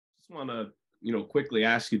want to, quickly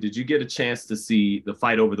ask you, did you get a chance to see the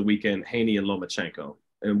fight over the weekend, Haney and Lomachenko?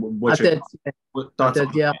 And I did. What I thoughts did.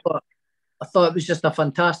 on Yeah, that? I thought it was just a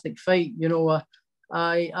fantastic fight.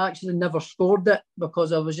 I actually never scored it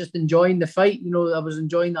because I was just enjoying the fight. I was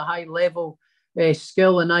enjoying the high level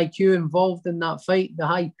skill and IQ involved in that fight, the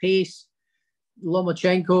high pace.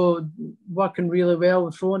 Lomachenko working really well,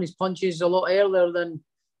 throwing his punches a lot earlier than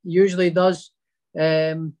he usually does.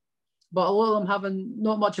 But a lot of them having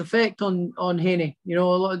not much effect on Haney. A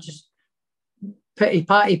lot of just pity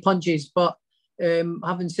patty punches. But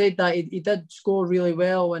having said that, he did score really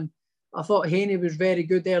well, and I thought Haney was very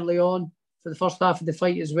good early on for the first half of the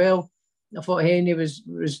fight as well. I thought Haney was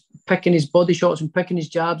picking his body shots and picking his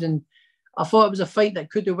jabs, and I thought it was a fight that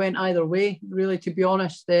could have went either way, really, to be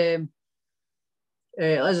honest.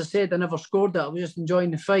 As I said, I never scored that. I was just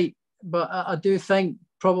enjoying the fight. But I do think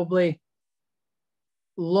probably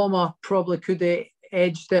Loma probably could have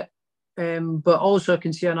edged it. But also I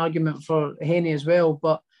can see an argument for Haney as well.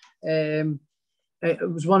 But it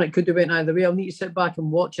was one that could have went either way. I'll need to sit back and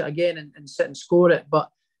watch it again and sit and score it. But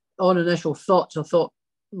on initial thoughts, I thought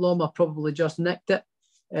Loma probably just nicked it.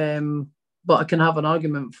 But I can have an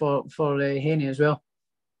argument for Haney as well.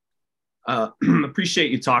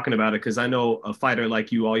 Appreciate you talking about it, because I know a fighter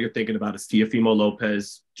like you, all you're thinking about is Teofimo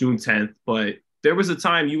Lopez, June 10th. But there was a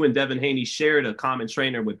time you and Devin Haney shared a common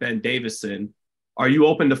trainer with Ben Davison. Are you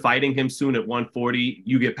open to fighting him soon at 140?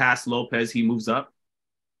 You get past Lopez, he moves up?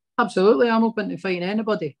 Absolutely. I'm open to fighting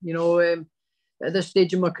anybody. At this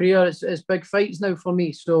stage in my career, it's big fights now for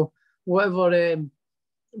me. So whatever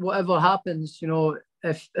happens,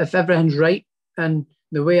 if everything's right and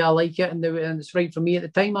the way I like it and it's right for me at the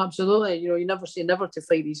time, absolutely. You never say never to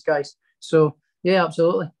fight these guys. So yeah,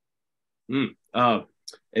 absolutely. And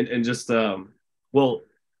just lastly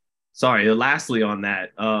on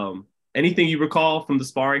that, anything you recall from the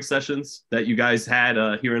sparring sessions that you guys had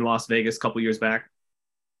here in Las Vegas a couple years back?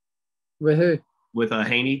 With who? With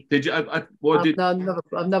Haney. Did you? I've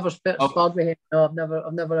never sparred with Haney. No, I've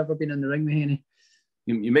never ever been in the ring with Haney.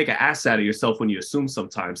 You make an ass out of yourself when you assume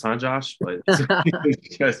sometimes, huh, Josh? But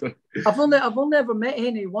I've only ever met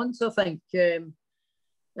Haney once, I think, and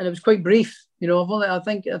it was quite brief. I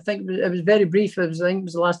think it was very brief. I think it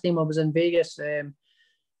was the last time I was in Vegas.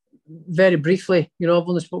 Very briefly, I've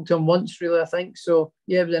only spoke to him once, really. I think so.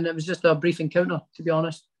 Yeah, and it was just a brief encounter, to be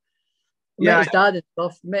honest. Met his dad and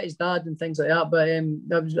stuff. Met his dad and things like that. But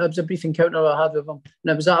that was a brief encounter I had with him,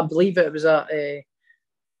 and it was at, I believe it was at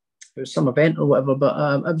it was some event or whatever.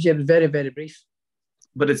 But it was very, very brief.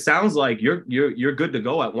 But it sounds like you're good to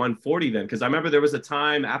go at 140 then, because I remember there was a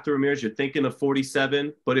time after Ramirez you're thinking of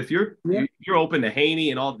 47. But if you're open to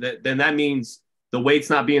Haney and all that, then that means the weight's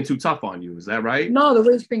not being too tough on you. Is that right? No, the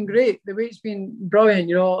weight's been great. The weight's been brilliant.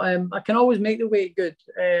 I can always make the weight good.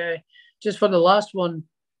 Just for the last one,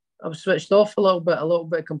 I was switched off a little bit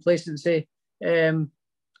of complacency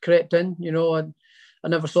crept in. I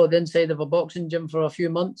never saw the inside of a boxing gym for a few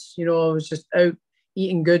months. I was just out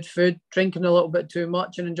eating good food, drinking a little bit too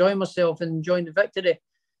much, and enjoying myself and enjoying the victory.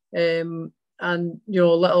 And a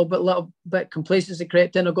little bit complacency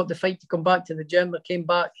crept in. I got the fight to come back to the gym. I came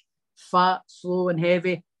back fat, slow, and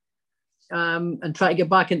heavy, and tried to get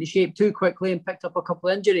back into shape too quickly, and picked up a couple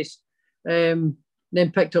of injuries. Then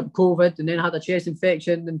picked up COVID, and then had a chest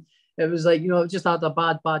infection, and it was like just had a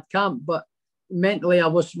bad camp. But mentally, I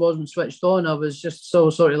wasn't switched on. I was just so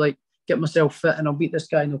sort of like get myself fit, and I'll beat this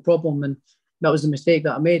guy, no problem. And that was the mistake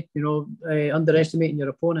that I made, underestimating your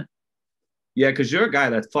opponent. Yeah, because you're a guy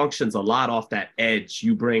that functions a lot off that edge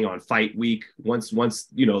you bring on fight week. Once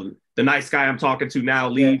the nice guy I'm talking to now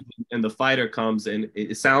leaves and the fighter comes, and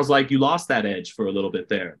it sounds like you lost that edge for a little bit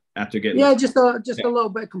there after getting. Yeah, just a little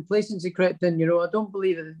bit of complacency crept in. I don't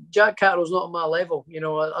believe it. Jack Carroll's not on my level.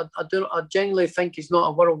 I genuinely think he's not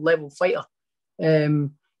a world level fighter.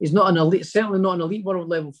 He's not an elite, certainly not an elite world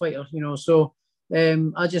level fighter. So.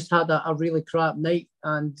 I just had a really crap night,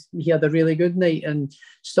 and he had a really good night, and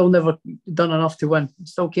still never done enough to win.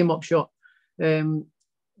 Still came up short.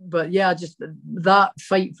 But yeah, just that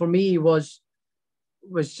fight for me was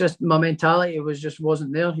just my mentality. It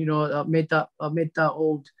wasn't there. I made that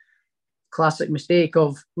old classic mistake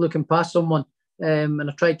of looking past someone, and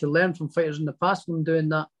I tried to learn from fighters in the past from doing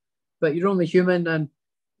that. But you're only human, and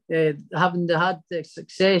having had the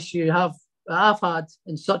success I've had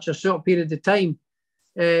in such a short period of time,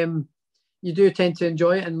 you do tend to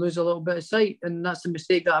enjoy it and lose a little bit of sight, and that's the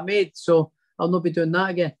mistake that I made. So I'll not be doing that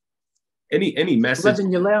again. Any message? You live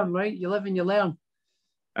and you learn, right? You live and you learn.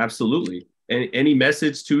 Absolutely. Any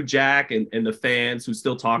message to Jack and the fans who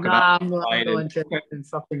still talk about? I'm not interested in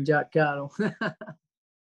fucking Jack Carroll.